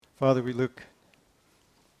Father, we look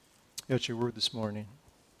at your word this morning,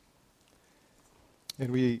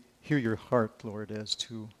 and we hear your heart, Lord, as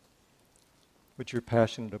to what you're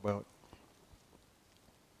passionate about,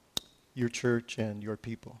 your church and your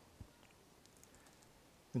people.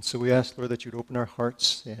 And so we ask, Lord, that you'd open our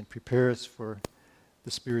hearts and prepare us for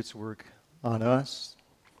the Spirit's work on us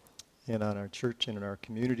and on our church and in our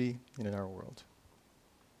community and in our world.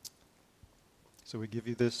 So we give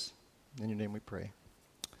you this. In your name we pray.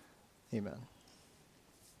 Amen.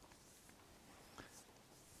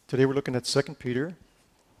 Today we're looking at 2 Peter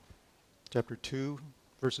chapter 2,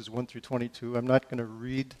 verses 1 through 22. I'm not going to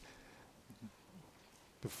read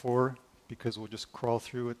before because we'll just crawl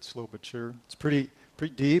through it slow but sure. It's pretty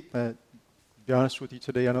deep. To be honest with you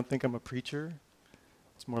today, I don't think I'm a preacher.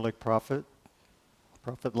 It's more like prophet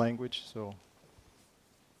language, so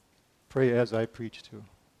pray as I preach too.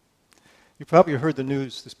 You probably heard the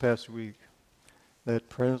news this past week that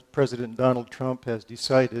President Donald Trump has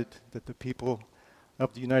decided that the people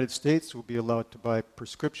of the United States will be allowed to buy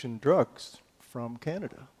prescription drugs from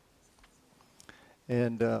Canada.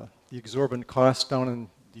 And the exorbitant costs down in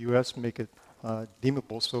the U.S. make it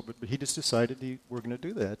deemable, but he just decided we're going to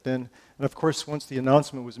do that. And of course, once the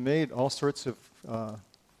announcement was made, all sorts of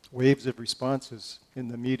waves of responses in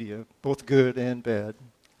the media, both good and bad,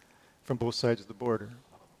 from both sides of the border.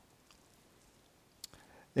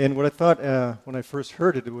 And what I thought when I first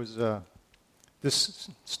heard it was this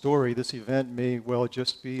story, this event may well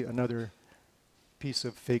just be another piece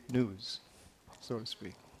of fake news, so to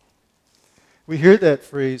speak. We hear that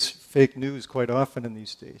phrase, fake news, quite often in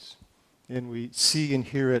these days. And we see and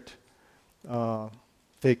hear it,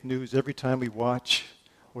 fake news, every time we watch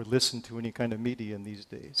or listen to any kind of media in these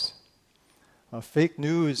days. Fake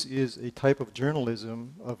news is a type of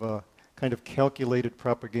journalism, of a kind of calculated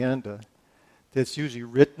propaganda that's usually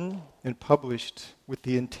written and published with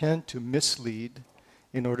the intent to mislead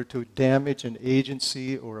in order to damage an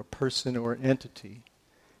agency or a person or an entity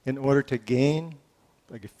in order to gain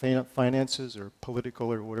like finances or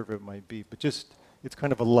political or whatever it might be. But just, it's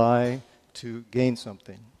kind of a lie to gain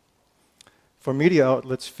something. For media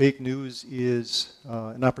outlets, fake news is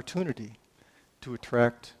an opportunity to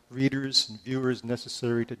attract readers and viewers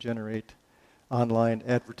necessary to generate online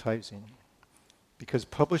advertising. Because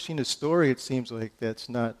publishing a story, it seems like that's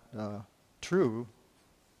not true,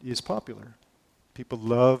 is popular. People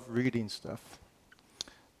love reading stuff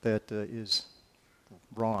that is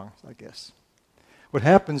wrong, I guess. What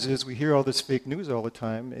happens is we hear all this fake news all the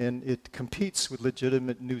time, and it competes with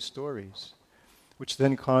legitimate news stories, which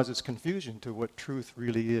then causes confusion to what truth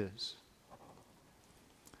really is.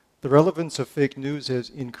 The relevance of fake news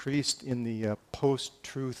has increased in the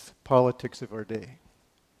post-truth politics of our day.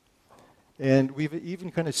 And we've even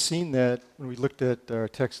kind of seen that when we looked at our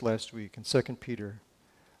text last week in 2 Peter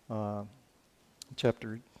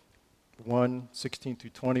chapter 1, 16 through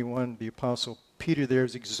 21. The Apostle Peter there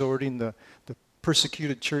is exhorting the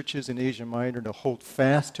persecuted churches in Asia Minor to hold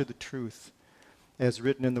fast to the truth as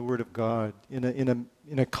written in the Word of God in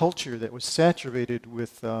a culture that was saturated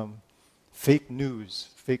with fake news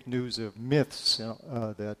of myths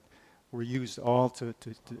that were used all to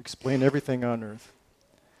explain everything on earth.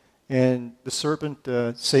 And the serpent,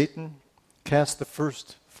 Satan, cast the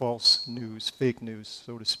first false news, fake news,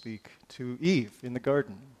 so to speak, to Eve in the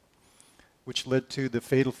garden, which led to the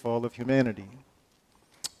fatal fall of humanity.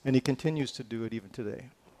 And he continues to do it even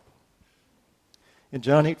today. In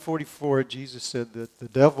John 8:44, Jesus said that the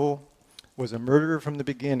devil was a murderer from the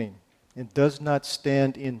beginning and does not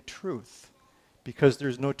stand in truth because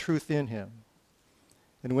there's no truth in him.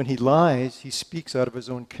 And when he lies, he speaks out of his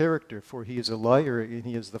own character, for he is a liar and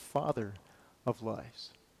he is the father of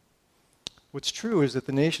lies. What's true is that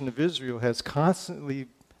the nation of Israel has constantly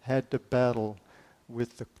had to battle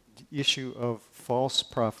with the issue of false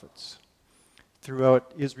prophets.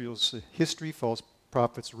 Throughout Israel's history, false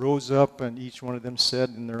prophets rose up, and each one of them said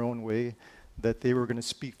in their own way that they were going to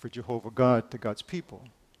speak for Jehovah God to God's people.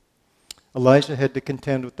 Elijah had to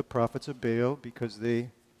contend with the prophets of Baal because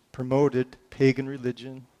they promoted pagan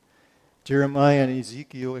religion. Jeremiah and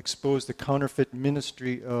Ezekiel exposed the counterfeit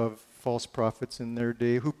ministry of false prophets in their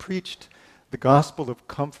day who preached the gospel of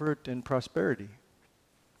comfort and prosperity.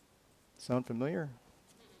 Sound familiar?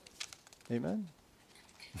 Amen?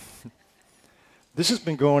 This has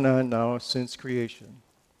been going on now since creation.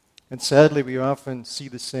 And sadly, we often see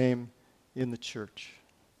the same in the church,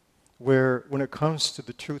 where when it comes to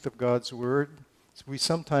the truth of God's word, we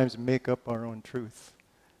sometimes make up our own truth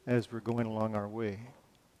as we're going along our way.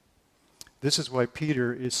 This is why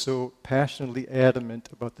Peter is so passionately adamant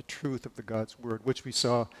about the truth of the God's word, which we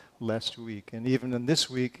saw last week. And even in this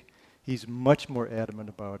week, He's much more adamant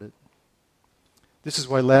about it. This is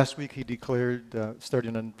why last week he declared,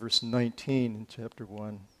 starting on verse 19 in chapter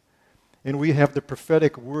 1, "And we have the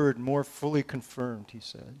prophetic word more fully confirmed," he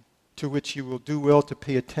said, "to which you will do well to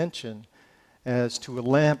pay attention as to a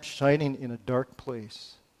lamp shining in a dark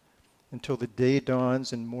place until the day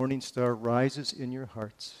dawns and morning star rises in your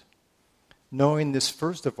hearts. Knowing this,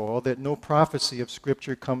 first of all, that no prophecy of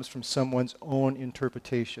Scripture comes from someone's own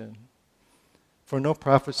interpretation. For no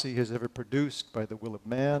prophecy has ever produced by the will of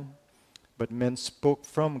man, but men spoke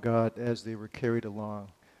from God as they were carried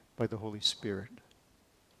along by the Holy Spirit."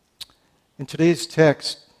 In today's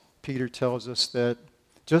text, Peter tells us that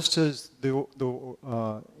just as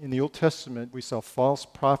in the Old Testament we saw false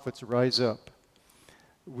prophets rise up,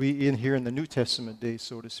 we here in the New Testament days,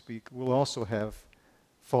 so to speak, will also have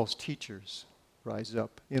false teachers rise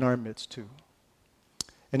up in our midst too.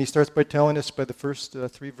 And he starts by telling us by the first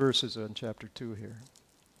 3 verses in chapter 2 here.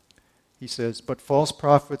 He says, "But false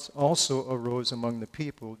prophets also arose among the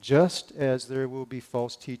people, just as there will be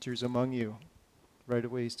false teachers among you." Right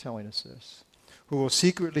away he's telling us this. "Who will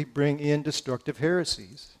secretly bring in destructive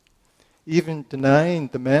heresies, even denying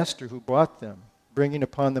the master who bought them, bringing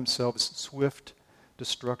upon themselves swift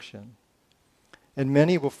destruction. And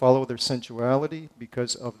many will follow their sensuality.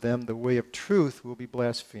 Because of them the way of truth will be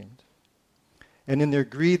blasphemed. And in their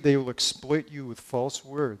greed they will exploit you with false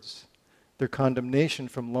words. Their condemnation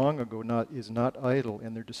from long ago is not idle,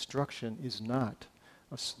 and their destruction is not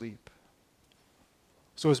asleep."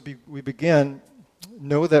 So as we begin,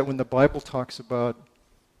 know that when the Bible talks about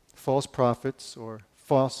false prophets or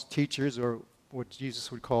false teachers, or what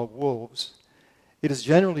Jesus would call wolves, it is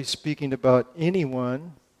generally speaking about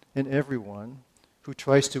anyone and everyone who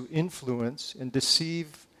tries to influence and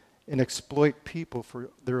deceive and exploit people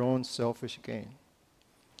for their own selfish gain.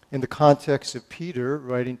 In the context of Peter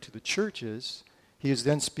writing to the churches, he is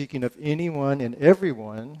then speaking of anyone and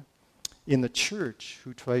everyone in the church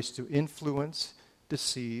who tries to influence,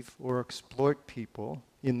 deceive, or exploit people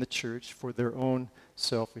in the church for their own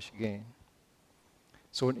selfish gain.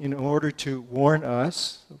 So in order to warn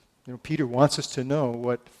us, Peter wants us to know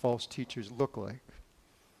what false teachers look like.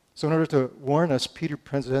 So in order to warn us, Peter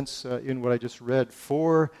presents in what I just read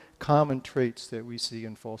 4 common traits that we see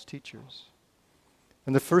in false teachers.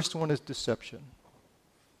 And the first one is deception.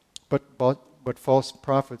 But false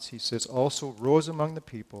prophets, he says, also rose among the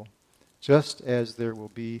people, just as there will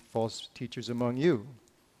be false teachers among you,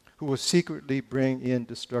 who will secretly bring in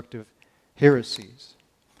destructive heresies.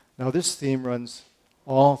 Now this theme runs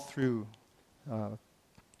all through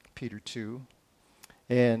Peter 2,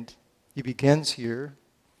 and he begins here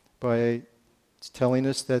by telling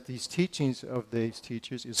us that these teachings of these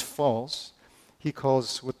teachers is false. He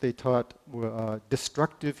calls what they taught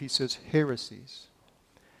destructive, he says, heresies.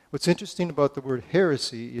 What's interesting about the word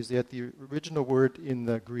heresy is that the original word in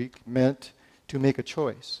the Greek meant to make a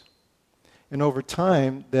choice. And over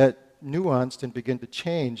time, that nuanced and began to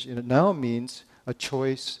change, and it now means a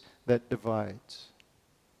choice that divides.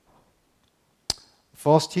 A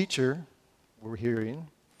false teacher, we're hearing,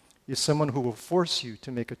 is someone who will force you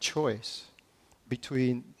to make a choice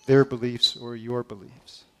between their beliefs or your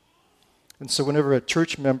beliefs. And so whenever a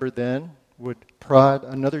church member then would prod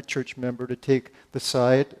another church member to take the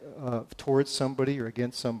side towards somebody or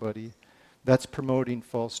against somebody, that's promoting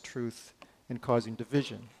false truth and causing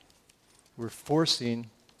division. We're forcing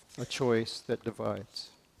a choice that divides.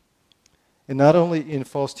 And not only in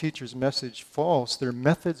false teachers' message false, their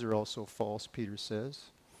methods are also false, Peter says.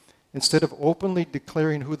 Instead of openly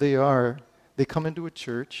declaring who they are, they come into a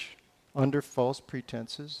church under false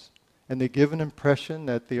pretenses, and they give an impression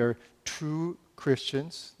that they are true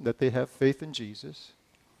Christians, that they have faith in Jesus.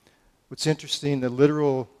 What's interesting, the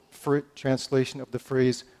literal translation of the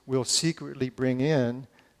phrase, will secretly bring in,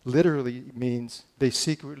 literally means they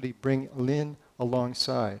secretly bring in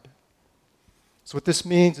alongside. So what this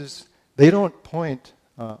means is they don't point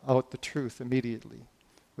out the truth immediately.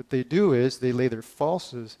 What they do is they lay their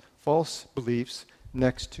false beliefs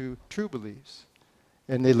next to true beliefs.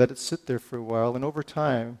 And they let it sit there for a while, and over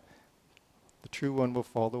time, the true one will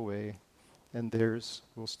fall away, and theirs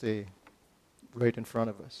will stay right in front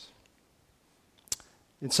of us.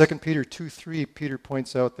 In 2 Peter 2:3, Peter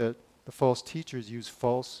points out that the false teachers use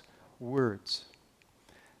false words.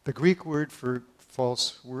 The Greek word for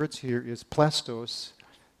false words here is plastos,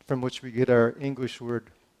 from which we get our English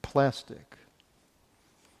word plastic.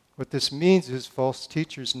 What this means is false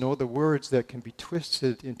teachers know the words that can be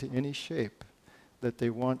twisted into any shape that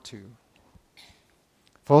they want to.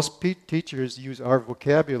 False teachers use our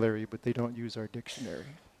vocabulary, but they don't use our dictionary.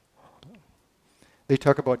 They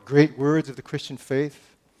talk about great words of the Christian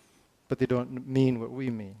faith, but they don't mean what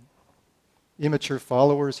we mean. Immature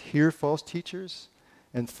followers hear false teachers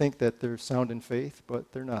and think that they're sound in faith,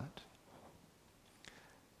 but they're not.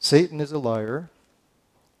 Satan is a liar,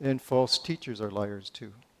 and false teachers are liars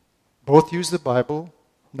too. Both use the Bible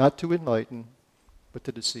not to enlighten, but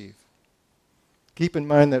to deceive. Keep in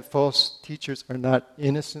mind that false teachers are not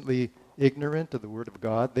innocently ignorant of the Word of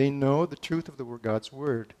God. They know the truth of God's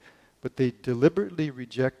Word, but they deliberately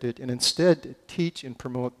reject it and instead teach and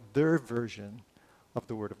promote their version of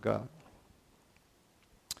the Word of God.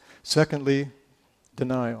 Secondly,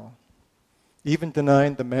 denial. Even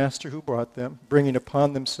denying the master who brought them, bringing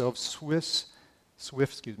upon themselves swift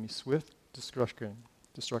destruction.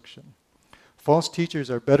 False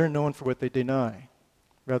teachers are better known for what they deny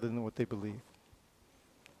rather than what they believe.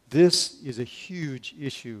 This is a huge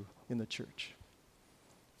issue in the church.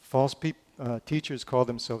 False teachers call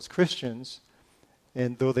themselves Christians,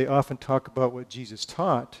 and though they often talk about what Jesus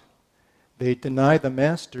taught, they deny the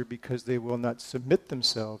master because they will not submit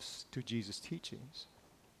themselves to Jesus' teachings.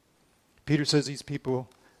 Peter says these people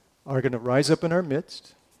are going to rise up in our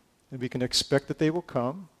midst, and we can expect that they will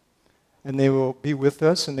come, and they will be with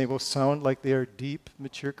us, and they will sound like they are deep,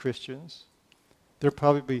 mature Christians. They'll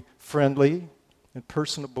probably be friendly and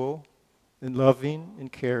personable and loving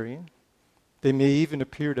and caring. They may even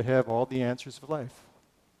appear to have all the answers of life.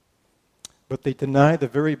 But they deny the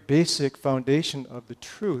very basic foundation of the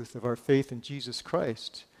truth of our faith in Jesus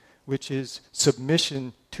Christ, which is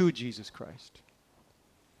submission to Jesus Christ.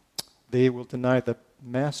 They will deny the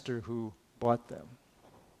master who bought them.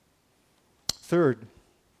 Third,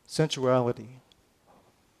 sensuality.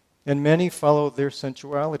 And many follow their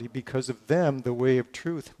sensuality. Because of them, the way of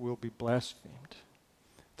truth will be blasphemed.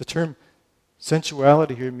 The term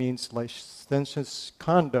sensuality here means licentious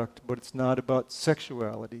conduct, but it's not about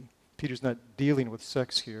sexuality. Peter's not dealing with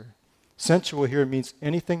sex here. Sensual here means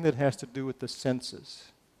anything that has to do with the senses.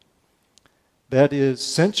 That is,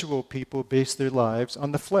 sensual people base their lives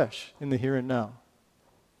on the flesh, in the here and now.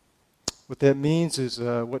 What that means is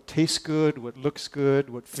what tastes good, what looks good,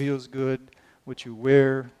 what feels good, what you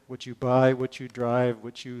wear, what you buy, what you drive,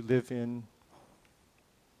 what you live in.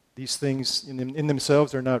 These things in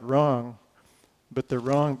themselves are not wrong, but they're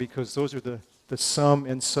wrong because those are the sum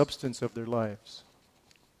and substance of their lives.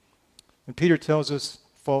 And Peter tells us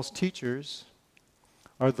false teachers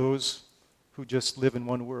are those who just live in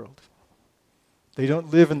one world. They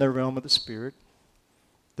don't live in the realm of the Spirit.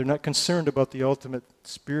 They're not concerned about the ultimate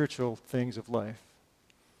spiritual things of life.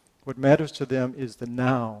 What matters to them is the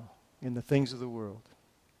now in the things of the world.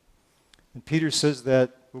 And Peter says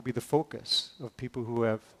that will be the focus of people who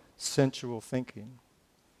have sensual thinking.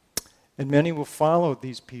 And many will follow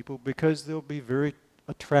these people because they'll be very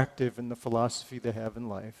attractive in the philosophy they have in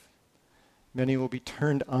life. Many will be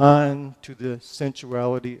turned on to the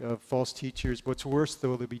sensuality of false teachers. What's worse,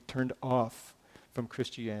 though, they'll be turned off from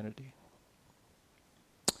Christianity.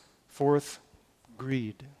 Fourth,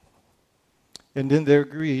 greed. And in their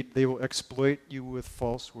greed, they will exploit you with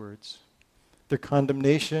false words. Their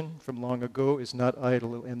condemnation from long ago is not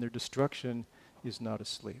idle, and their destruction is not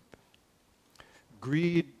asleep.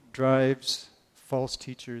 Greed drives false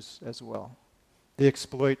teachers as well. They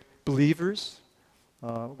exploit believers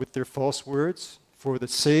with their false words for the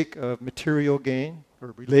sake of material gain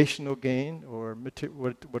or relational gain or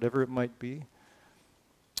whatever it might be.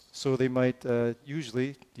 So they might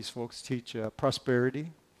usually, these folks teach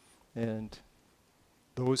prosperity, and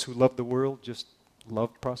those who love the world just love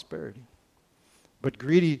prosperity. But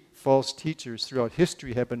greedy false teachers throughout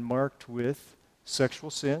history have been marked with sexual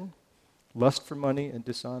sin, lust for money, and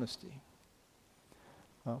dishonesty.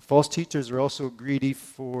 False teachers are also greedy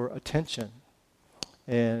for attention,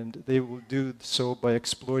 and they will do so by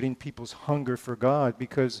exploiting people's hunger for God,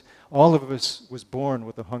 because all of us was born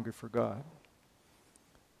with a hunger for God.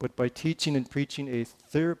 But by teaching and preaching a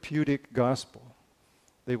therapeutic gospel,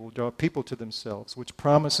 they will draw people to themselves, which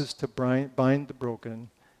promises to bind the broken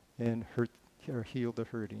and heal the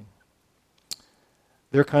hurting.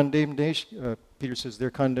 Their condemnation, Peter says, their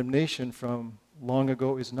condemnation from long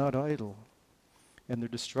ago is not idle, and their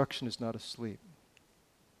destruction is not asleep.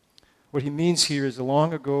 What he means here is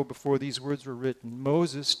long ago, before these words were written,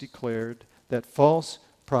 Moses declared that false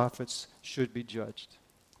prophets should be judged.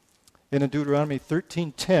 And in Deuteronomy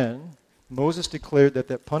 13:10, Moses declared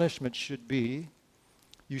that punishment should be,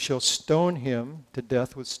 you shall stone him to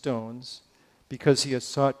death with stones, because he has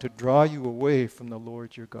sought to draw you away from the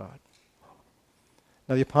Lord your God.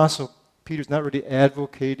 Now the Apostle Peter's not really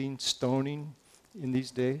advocating stoning in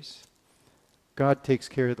these days. God takes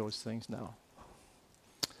care of those things now.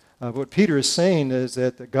 What Peter is saying is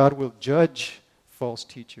that God will judge false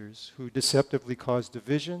teachers who deceptively cause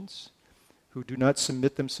divisions, who do not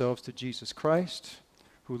submit themselves to Jesus Christ,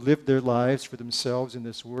 who live their lives for themselves in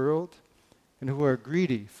this world, and who are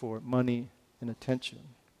greedy for money and attention.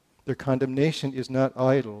 Their condemnation is not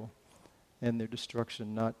idle, and their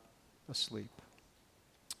destruction not asleep.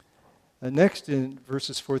 Next, in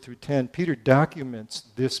verses 4 through 10, Peter documents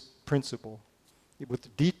this principle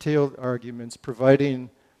with detailed arguments,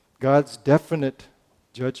 providing God's definite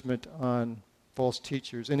judgment on false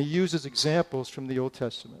teachers. And he uses examples from the Old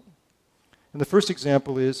Testament. And the first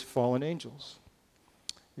example is fallen angels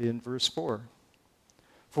in verse 4.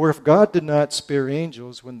 For if God did not spare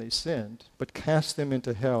angels when they sinned, but cast them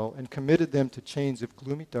into hell and committed them to chains of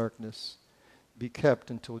gloomy darkness, be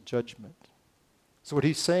kept until judgment. So what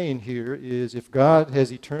he's saying here is, if God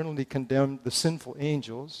has eternally condemned the sinful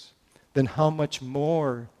angels, then how much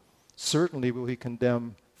more certainly will he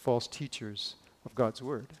condemn false teachers of God's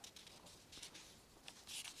word?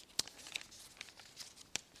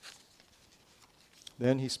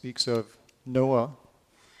 Then he speaks of Noah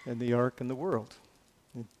and the ark and the world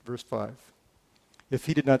in verse 5. If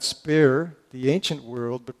he did not spare the ancient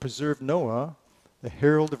world, but preserved Noah, the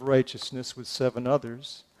herald of righteousness, with 7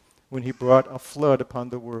 others, when he brought a flood upon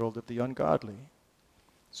the world of the ungodly.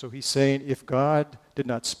 So he's saying, if God did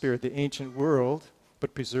not spare the ancient world,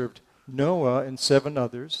 but preserved Noah and 7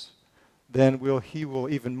 others, then he will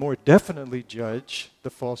even more definitely judge the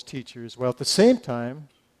false teachers, while at the same time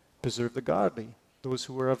preserve the godly, those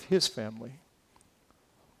who are of his family.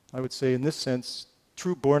 I would say in this sense,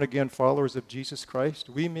 true born-again followers of Jesus Christ,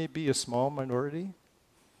 we may be a small minority,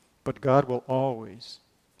 but God will always,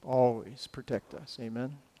 always protect us.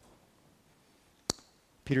 Amen?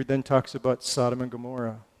 Peter then talks about Sodom and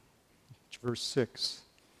Gomorrah, verse 6.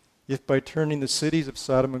 If by turning the cities of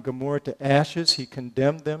Sodom and Gomorrah to ashes, he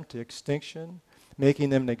condemned them to extinction,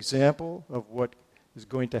 making them an example of what is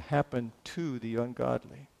going to happen to the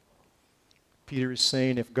ungodly. Peter is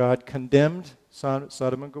saying, if God condemned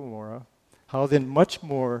Sodom and Gomorrah, how then much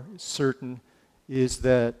more certain is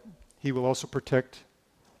that he will also protect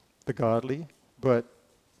the godly, but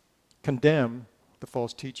condemn the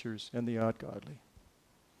false teachers and the ungodly.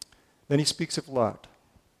 Then he speaks of Lot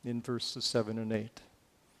in verses 7 and 8.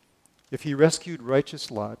 If he rescued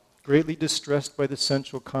righteous Lot, greatly distressed by the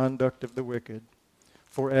sensual conduct of the wicked,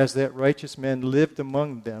 for as that righteous man lived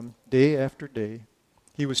among them day after day,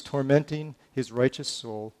 he was tormenting his righteous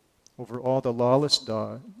soul over all the lawless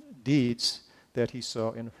deeds that he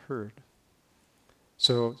saw and heard.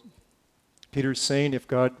 So Peter's saying, if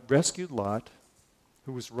God rescued Lot,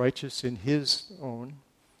 who was righteous in his own,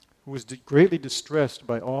 who was greatly distressed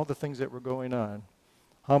by all the things that were going on,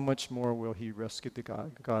 how much more will he rescue the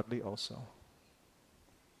godly also?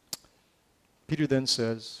 Peter then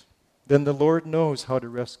says, then the Lord knows how to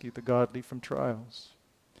rescue the godly from trials,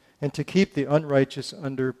 and to keep the unrighteous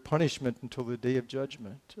under punishment until the day of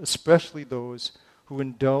judgment, especially those who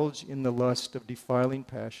indulge in the lust of defiling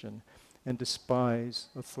passion and despise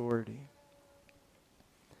authority.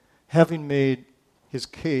 Having made his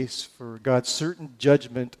case for God's certain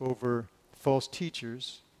judgment over false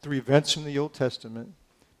teachers through events from the Old Testament,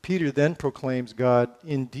 Peter then proclaims God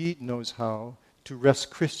indeed knows how to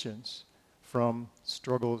rescue Christians from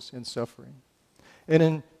struggles and suffering. And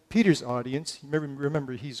in Peter's audience,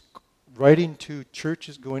 remember he's writing to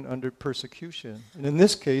churches going under persecution. And in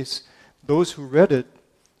this case, those who read it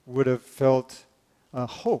would have felt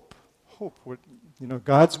hope. Hope.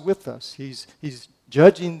 God's with us. He's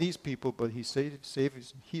judging these people, but he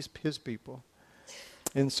saves his people.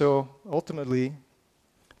 And so ultimately,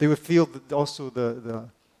 they would feel also the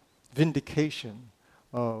vindication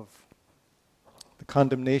of the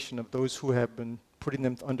condemnation of those who have been putting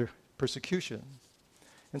them under persecution.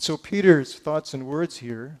 And so Peter's thoughts and words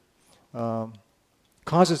here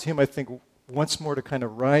causes him, I think, once more to kind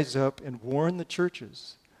of rise up and warn the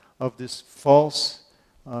churches of this false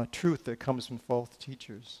truth that comes from false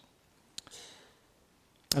teachers.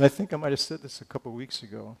 And I think I might have said this a couple weeks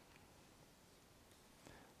ago.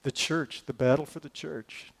 The church, the battle for the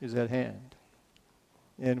church is at hand.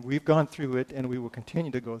 And we've gone through it, and we will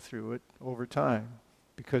continue to go through it over time,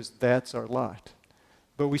 because that's our lot.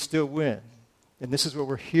 But we still win. And this is what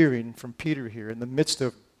we're hearing from Peter here in the midst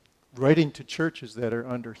of writing to churches that are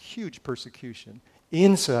under huge persecution,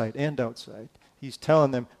 inside and outside. He's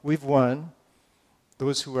telling them, we've won.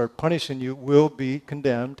 Those who are punishing you will be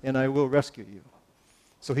condemned, and I will rescue you.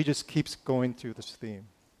 So he just keeps going through this theme.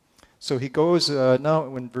 So he goes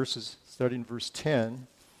now starting verse 10,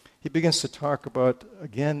 he begins to talk about,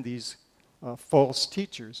 again, these false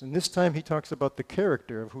teachers. And this time he talks about the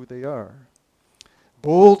character of who they are.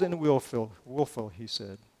 Bold and willful, he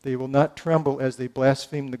said. They will not tremble as they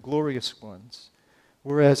blaspheme the glorious ones,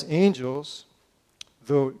 Whereas angels,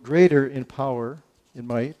 though greater in power and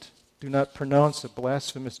might, do not pronounce a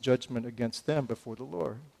blasphemous judgment against them before the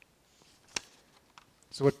Lord.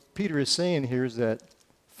 So what Peter is saying here is that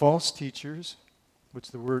false teachers, which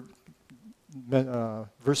the word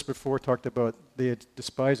verse before talked about, they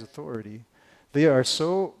despise authority. They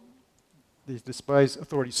despise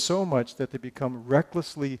authority so much that they become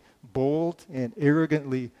recklessly bold and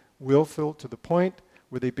arrogantly willful to the point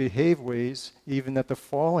where they behave ways even that the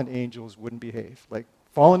fallen angels wouldn't behave. Like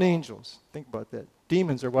fallen angels, think about that.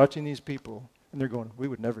 Demons are watching these people and they're going, we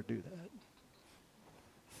would never do that.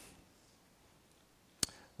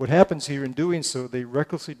 What happens here in doing so, they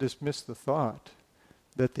recklessly dismiss the thought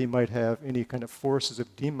that they might have any kind of forces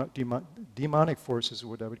of demonic forces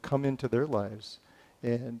that would come into their lives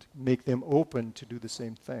and make them open to do the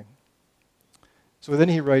same thing. So then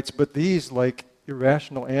he writes, but these, like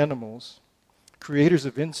irrational animals, creatures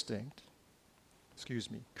of instinct,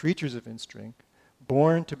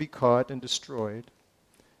 born to be caught and destroyed,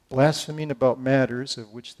 blaspheming about matters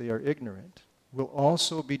of which they are ignorant, will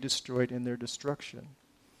also be destroyed in their destruction,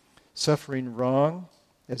 suffering wrong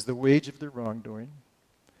as the wage of their wrongdoing.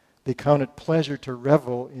 They count it pleasure to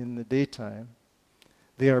revel in the daytime.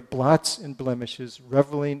 They are blots and blemishes,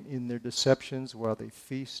 reveling in their deceptions while they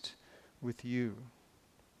feast with you.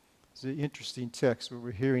 It's an interesting text. What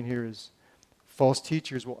we're hearing here is false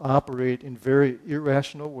teachers will operate in very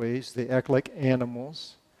irrational ways. They act like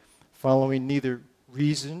animals, following neither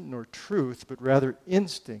reason nor truth, but rather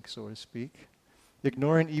instinct, so to speak,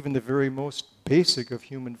 ignoring even the very most basic of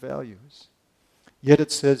human values. Yet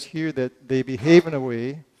it says here that they behave in a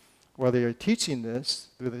way, while they are teaching this,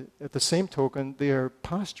 at the same token, they are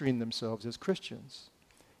posturing themselves as Christians,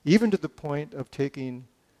 even to the point of taking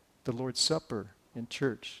the Lord's Supper in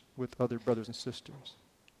church with other brothers and sisters.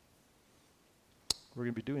 We're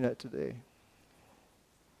going to be doing that today.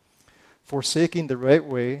 Forsaking the right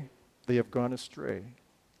way, they have gone astray.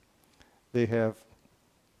 They have,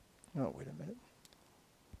 oh, wait a minute.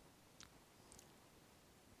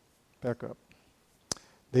 Back up.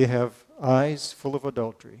 They have eyes full of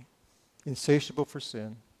adultery, insatiable for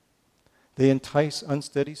sin. They entice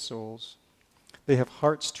unsteady souls. They have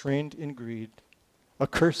hearts trained in greed,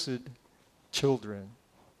 accursed children.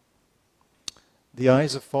 The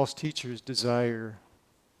eyes of false teachers desire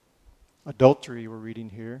adultery, we're reading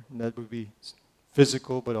here, and that would be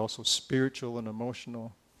physical but also spiritual and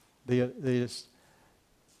emotional. They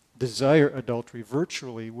desire adultery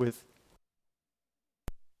virtually with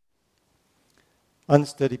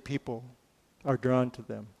unsteady people are drawn to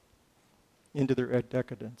them, into their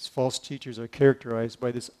decadence. False teachers are characterized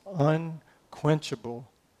by this unquenchable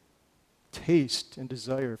taste and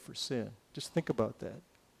desire for sin. Just think about that.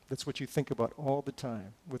 That's what you think about all the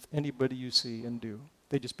time with anybody you see and do.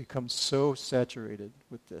 They just become so saturated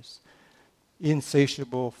with this.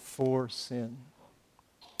 Insatiable for sin.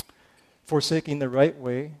 Forsaking the right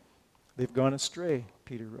way, they've gone astray,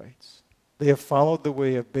 Peter writes. They have followed the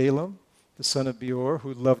way of Balaam, the son of Beor,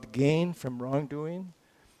 who loved gain from wrongdoing,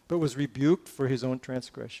 but was rebuked for his own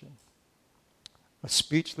transgression. A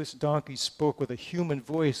speechless donkey spoke with a human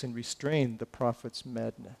voice and restrained the prophet's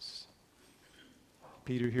madness.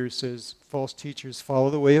 Peter here says false teachers follow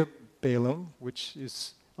the way of Balaam, which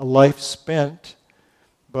is a life spent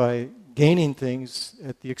by gaining things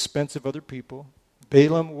at the expense of other people.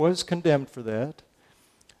 Balaam was condemned for that.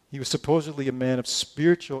 He was supposedly a man of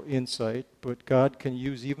spiritual insight, but God can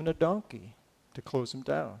use even a donkey to close him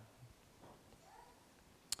down.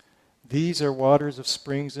 These are waters of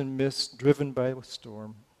springs and mists driven by a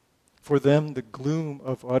storm. For them the gloom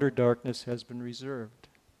of utter darkness has been reserved.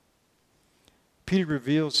 Peter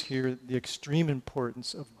reveals here the extreme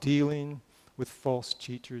importance of dealing with false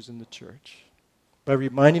teachers in the church by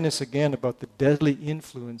reminding us again about the deadly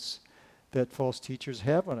influence that false teachers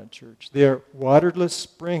have on a church. They are waterless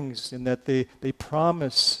springs in that they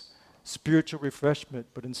promise spiritual refreshment,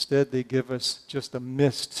 but instead they give us just a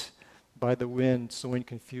mist by the wind, sowing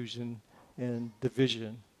confusion and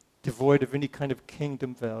division, devoid of any kind of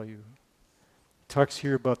kingdom value. It talks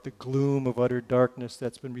here about the gloom of utter darkness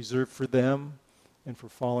that's been reserved for them and for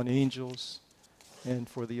fallen angels and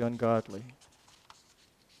for the ungodly.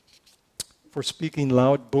 For speaking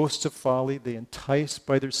loud boasts of folly, they entice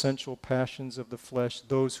by their sensual passions of the flesh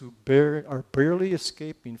those who are barely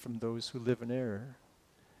escaping from those who live in error.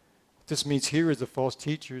 What this means here is the false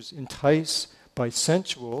teachers entice by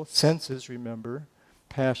sensual senses, remember,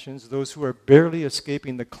 passions, those who are barely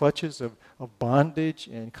escaping the clutches of bondage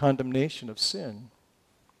and condemnation of sin.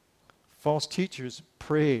 False teachers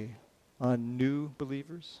prey on new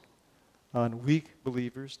believers, on weak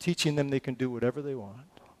believers, teaching them they can do whatever they want.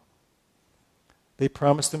 They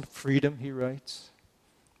promise them freedom, he writes,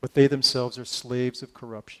 but they themselves are slaves of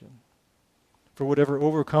corruption. For whatever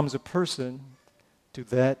overcomes a person, to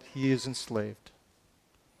that he is enslaved.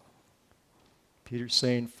 Peter's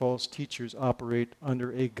saying false teachers operate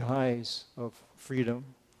under a guise of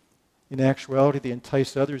freedom. In actuality, they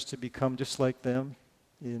entice others to become just like them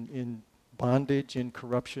in bondage, in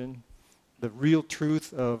corruption. The real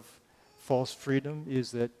truth of false freedom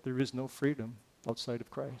is that there is no freedom outside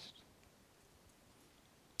of Christ.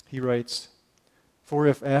 He writes, "For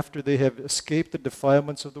if after they have escaped the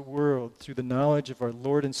defilements of the world through the knowledge of our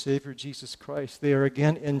Lord and Savior Jesus Christ, they are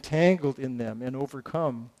again entangled in them and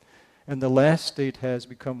overcome, and the last state has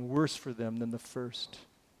become worse for them than the first.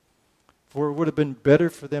 For it would have been better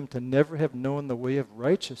for them to never have known the way of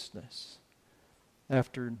righteousness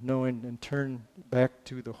after knowing and turn back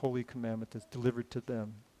to the holy commandment that's delivered to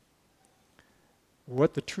them.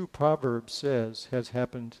 What the true proverb says has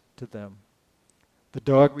happened to them. The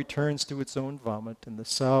dog returns to its own vomit, and the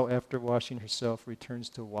sow, after washing herself, returns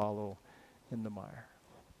to wallow in the mire."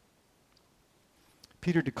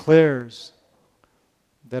 Peter declares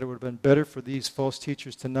that it would have been better for these false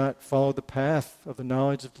teachers to not follow the path of the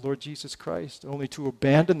knowledge of the Lord Jesus Christ, only to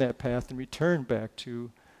abandon that path and return back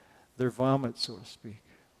to their vomit, so to speak.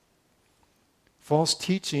 False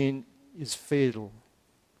teaching is fatal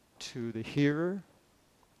to the hearer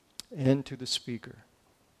and to the speaker.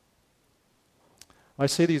 I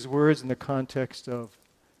say these words in the context of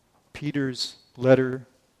Peter's letter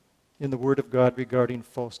in the Word of God regarding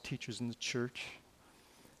false teachers in the church.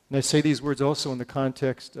 And I say these words also in the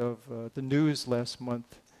context of the news last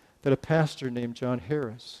month that a pastor named John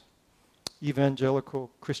Harris, evangelical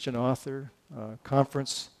Christian author,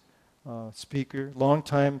 conference speaker,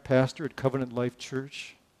 longtime pastor at Covenant Life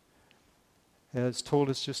Church, has told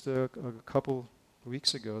us just a couple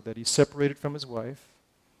weeks ago that he's separated from his wife.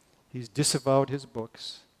 He's disavowed his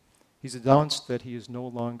books. He's announced that he is no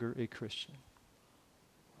longer a Christian.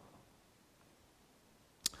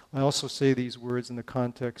 I also say these words in the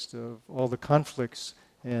context of all the conflicts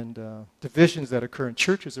and divisions that occur in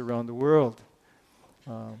churches around the world,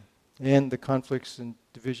 and the conflicts and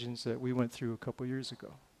divisions that we went through a couple years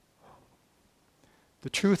ago. The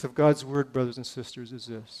truth of God's Word, brothers and sisters, is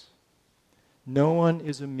this: no one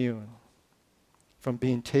is immune from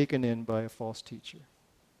being taken in by a false teacher.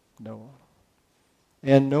 No one.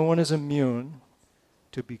 And no one is immune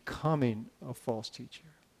to becoming a false teacher.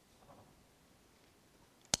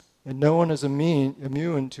 And no one is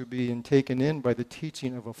immune to being taken in by the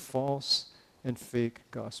teaching of a false and fake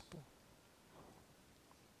gospel.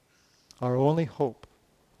 Our only hope,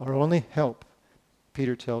 our only help,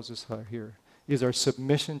 Peter tells us here, is our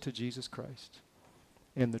submission to Jesus Christ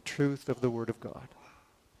and the truth of the Word of God.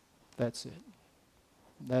 That's it.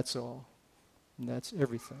 That's all. And that's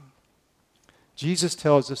everything. Jesus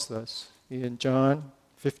tells us this in John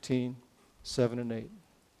 15, 7 and 8,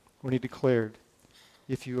 when he declared,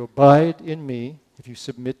 "If you abide in me, if you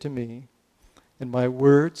submit to me, and my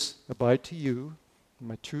words abide to you, and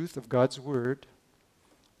my truth of God's Word,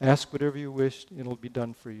 ask whatever you wish, and it will be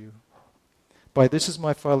done for you. By this is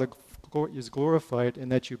my Father is glorified, in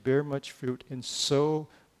that you bear much fruit, and so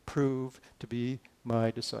prove to be my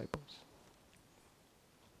disciples."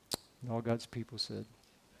 And all God's people said,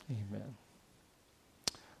 amen.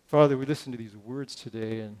 Father, we listen to these words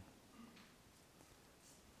today, and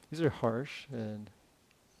these are harsh and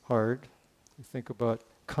hard. We think about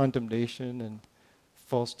condemnation and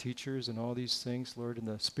false teachers and all these things, Lord, in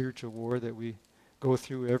the spiritual war that we go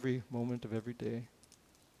through every moment of every day.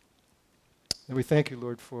 And we thank you,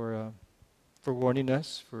 Lord, for warning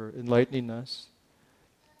us, for enlightening us.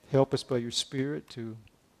 Help us by your Spirit to,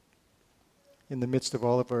 in the midst of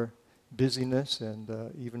all of our busyness and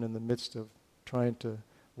even in the midst of trying to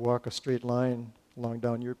walk a straight line along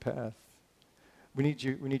down your path, we need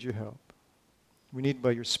your help. We need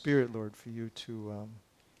by your Spirit, Lord, for you to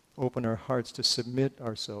open our hearts to submit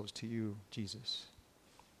ourselves to you, Jesus.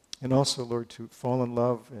 And also, Lord, to fall in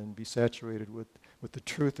love and be saturated with the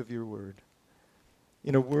truth of your word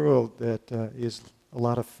in a world that is a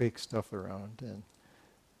lot of fake stuff around. And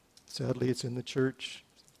sadly, it's in the church.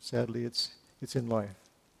 Sadly, it's in life.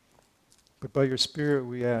 But by your Spirit,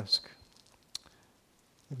 we ask,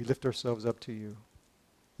 and we lift ourselves up to you,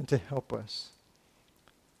 and to help us.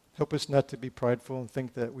 Help us not to be prideful and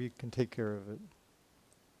think that we can take care of it.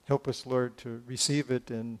 Help us, Lord, to receive it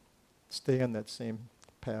and stay on that same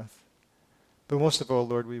path. But most of all,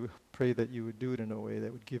 Lord, we pray that you would do it in a way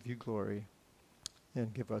that would give you glory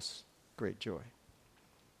and give us great joy.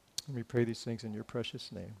 And we pray these things in your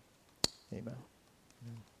precious name. Amen.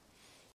 Amen.